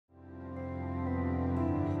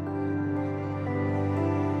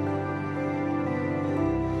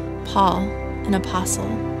Paul, an apostle,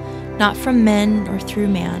 not from men or through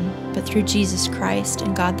man, but through Jesus Christ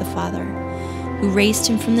and God the Father, who raised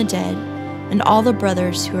him from the dead, and all the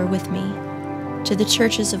brothers who are with me. To the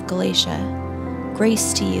churches of Galatia,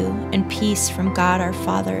 grace to you and peace from God our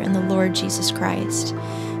Father and the Lord Jesus Christ,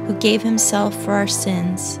 who gave himself for our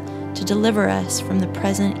sins to deliver us from the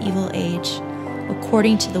present evil age,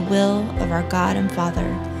 according to the will of our God and Father,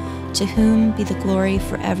 to whom be the glory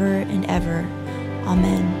forever and ever.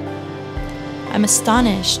 Amen. I'm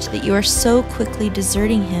astonished that you are so quickly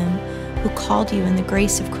deserting him who called you in the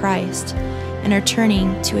grace of Christ, and are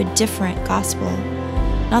turning to a different gospel.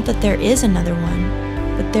 Not that there is another one,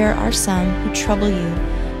 but there are some who trouble you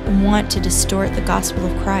and want to distort the gospel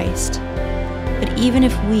of Christ. But even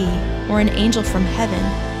if we, or an angel from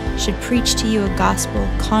heaven, should preach to you a gospel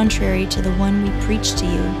contrary to the one we preach to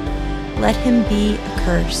you, let him be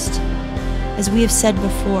accursed. As we have said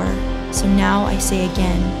before, so now I say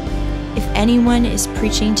again, if anyone is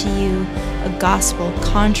preaching to you a gospel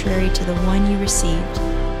contrary to the one you received,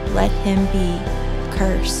 let him be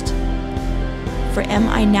accursed. For am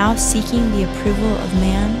I now seeking the approval of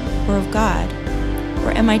man or of God?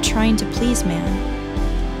 Or am I trying to please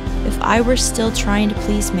man? If I were still trying to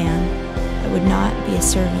please man, I would not be a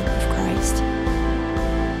servant